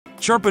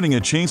Sharpening a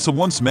chainsaw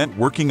once meant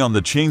working on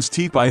the chain's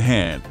teeth by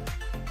hand.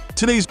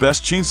 Today's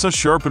best chainsaw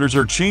sharpeners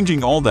are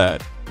changing all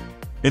that.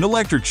 An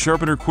electric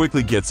sharpener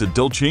quickly gets a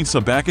dull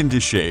chainsaw back into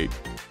shape.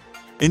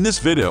 In this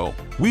video,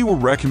 we will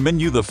recommend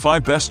you the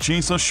 5 best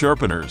chainsaw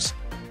sharpeners.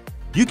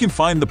 You can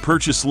find the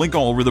purchase link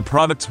all over the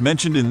products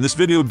mentioned in this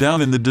video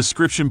down in the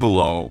description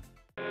below.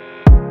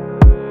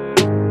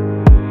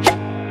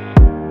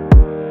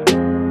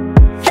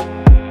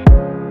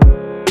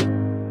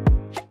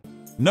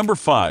 Number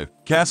 5.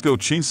 Katzco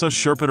Chainsaw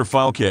Sharpener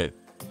File Kit.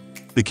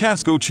 The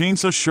Katzco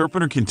Chainsaw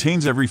Sharpener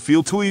contains every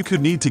field tool you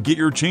could need to get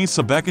your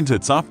chainsaw back into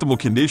its optimal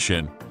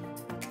condition.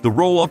 The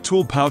roll-up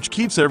tool pouch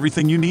keeps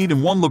everything you need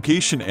in one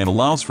location and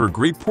allows for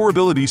great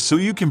portability so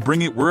you can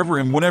bring it wherever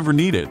and whenever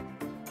needed.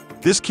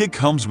 This kit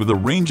comes with a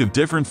range of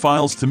different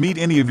files to meet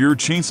any of your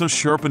chainsaw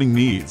sharpening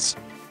needs.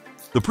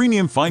 The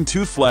premium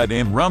fine-tooth flat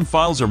and round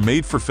files are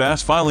made for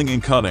fast filing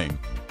and cutting.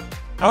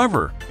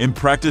 However, in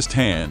practiced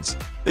hands,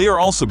 they are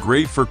also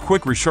great for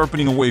quick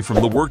resharpening away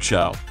from the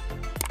workshop.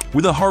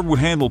 With a hardwood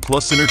handle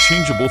plus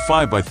interchangeable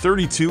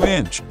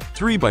 5x32-inch,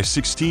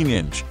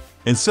 3x16-inch,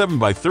 and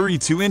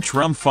 7x32-inch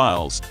round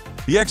files,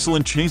 the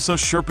excellent chainsaw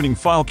sharpening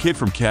file kit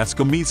from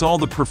Katzco meets all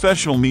the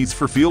professional needs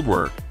for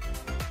fieldwork.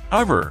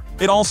 However,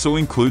 it also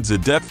includes a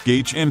depth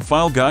gauge and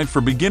file guide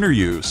for beginner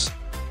use.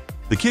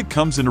 The kit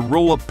comes in a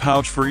roll-up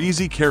pouch for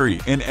easy carry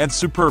and adds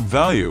superb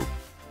value.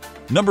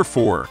 Number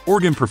 4.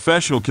 Organ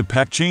Professional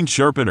Compact Chain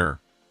Sharpener.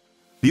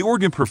 The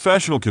Organ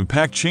Professional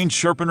Compact Chain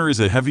Sharpener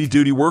is a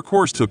heavy-duty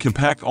workhorse to a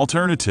compact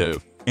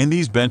alternative, and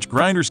these bench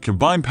grinders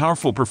combine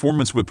powerful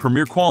performance with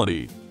premier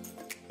quality.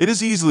 It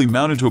is easily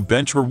mounted to a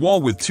bench or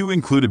wall with 2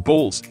 included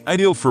bolts,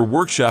 ideal for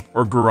workshop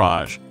or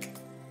garage.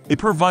 It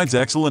provides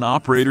excellent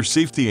operator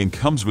safety and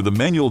comes with a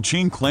manual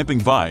chain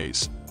clamping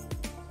vise.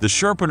 The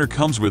sharpener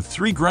comes with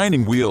 3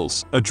 grinding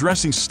wheels, a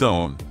dressing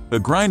stone, a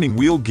grinding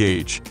wheel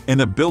gauge,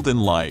 and a built-in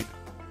light.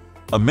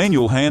 A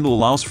manual handle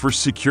allows for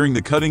securing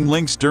the cutting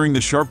links during the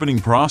sharpening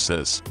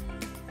process.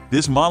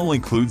 This model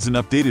includes an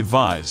updated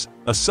vise,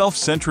 a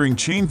self-centering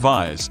chain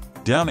vise,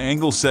 down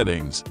angle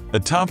settings, a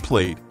top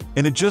plate,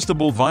 and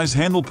adjustable vise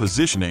handle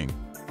positioning.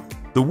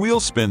 The wheel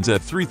spins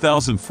at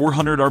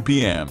 3,400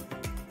 RPM.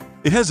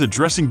 It has a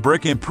dressing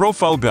brick and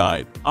profile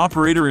guide,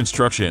 operator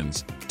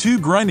instructions, 2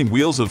 grinding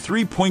wheels of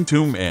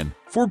 3.2 and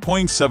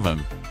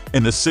 4.7,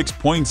 and a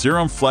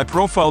 6.0 flat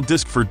profile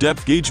disc for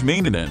depth gauge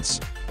maintenance.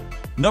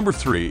 Number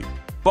 3.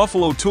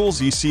 Buffalo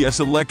Tools ECSS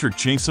Electric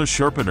Chainsaw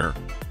Sharpener.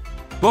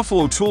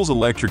 Buffalo Tools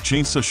Electric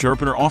Chainsaw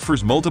Sharpener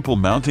offers multiple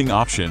mounting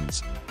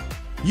options.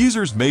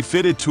 Users may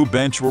fit it to a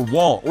bench or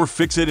wall or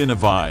fix it in a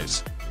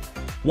vise.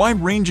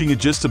 Wide-ranging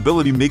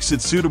adjustability makes it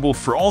suitable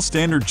for all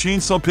standard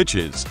chainsaw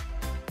pitches.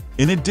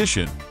 In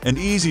addition, an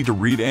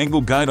easy-to-read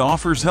angle guide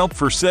offers help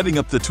for setting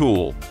up the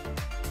tool.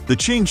 The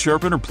chain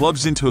sharpener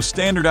plugs into a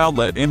standard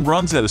outlet and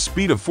runs at a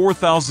speed of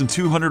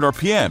 4,200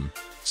 RPM,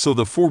 so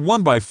the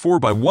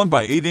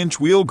 1x4x1x8-inch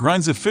wheel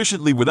grinds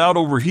efficiently without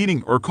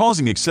overheating or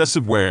causing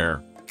excessive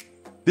wear.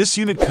 This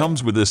unit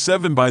comes with a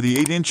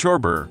 7x8-inch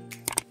arbor,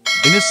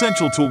 an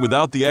essential tool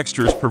without the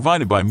extras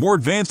provided by more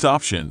advanced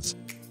options.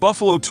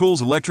 Buffalo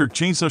Tools Electric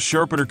Chainsaw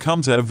Sharpener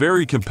comes at a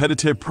very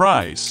competitive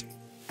price.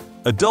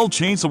 A dull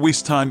chainsaw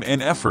wastes time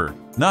and effort,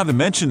 not to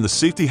mention the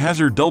safety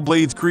hazard dull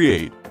blades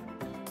create.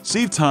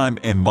 Save time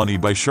and money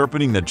by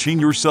sharpening the chain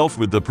yourself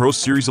with the Pro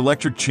Series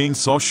Electric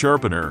Chainsaw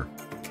Sharpener.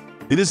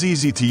 It is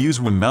easy to use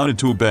when mounted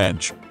to a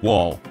bench,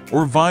 wall,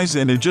 or vise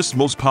and adjusts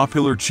most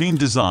popular chain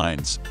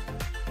designs.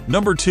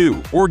 Number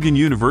 2. Organ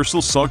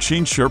Universal Saw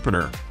Chain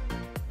Sharpener.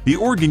 The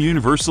Organ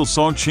Universal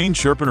Saw Chain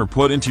Sharpener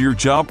put into your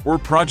job or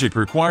project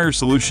requires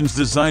solutions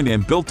designed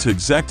and built to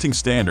exacting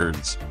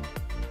standards.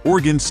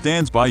 Organ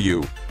stands by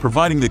you,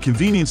 providing the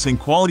convenience and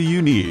quality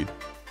you need.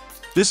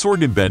 This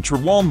organ bench or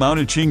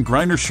wall-mounted chain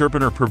grinder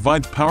sharpener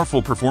provides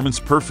powerful performance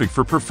perfect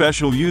for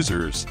professional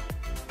users.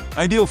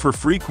 Ideal for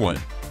frequent,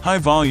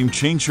 high-volume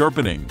chain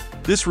sharpening,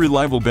 this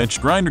reliable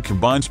bench grinder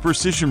combines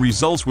precision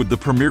results with the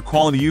premier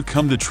quality you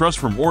come to trust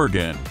from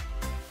Organ.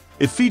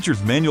 It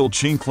features manual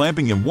chain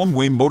clamping and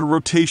one-way motor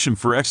rotation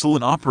for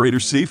excellent operator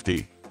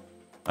safety.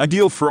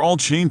 Ideal for all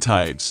chain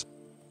types.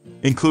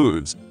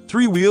 Includes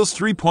 3 wheels,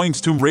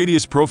 3.2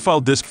 radius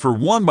profile disc for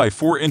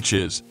 1x4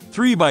 inches,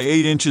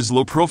 3x8 inches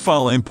low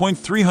profile and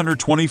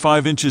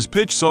 .325 inches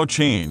pitch saw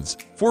chains,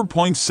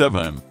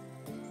 4.7.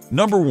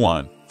 Number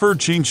 1. PFERD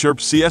Chain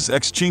Sharp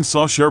CS-X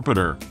Chainsaw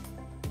Sharpener.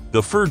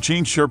 The PFERD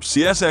Chain Sharp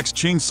CS-X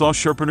Chainsaw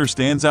Sharpener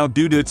stands out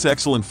due to its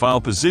excellent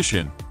file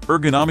position,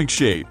 ergonomic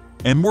shape,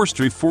 and more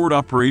straightforward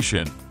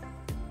operation.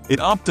 It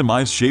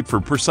optimized shape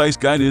for precise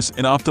guidance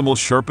and optimal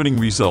sharpening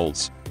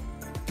results.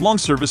 Long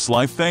service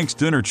life thanks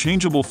to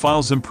interchangeable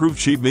files. Improved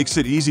shape makes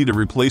it easy to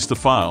replace the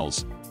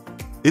files.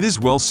 It is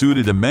well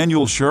suited to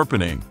manual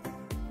sharpening.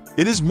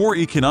 It is more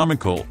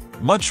economical,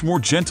 much more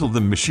gentle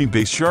than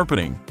machine-based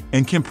sharpening,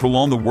 and can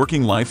prolong the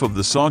working life of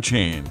the saw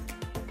chain.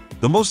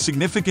 The most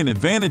significant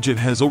advantage it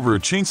has over a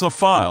chainsaw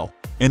file,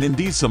 and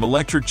indeed some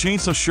electric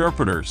chainsaw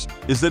sharpeners,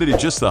 is that it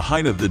adjusts the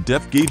height of the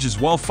depth gauges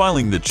while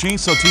filing the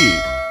chainsaw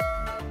teeth.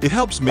 It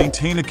helps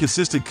maintain a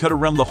consistent cut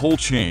around the whole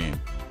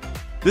chain.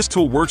 This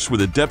tool works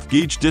with a depth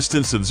gauge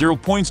distance of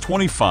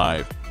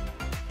 0.25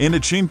 and a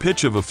chain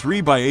pitch of a 3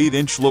 by 8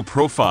 inch low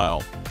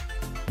profile.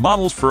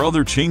 Models for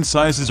other chain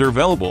sizes are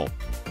available.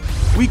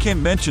 We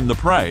can't mention the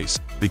price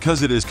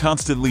because it is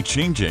constantly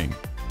changing.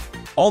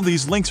 All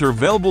these links are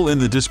available in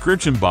the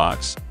description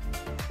box.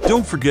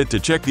 Don't forget to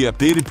check the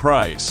updated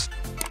price.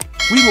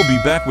 We will be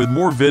back with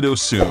more videos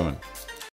soon.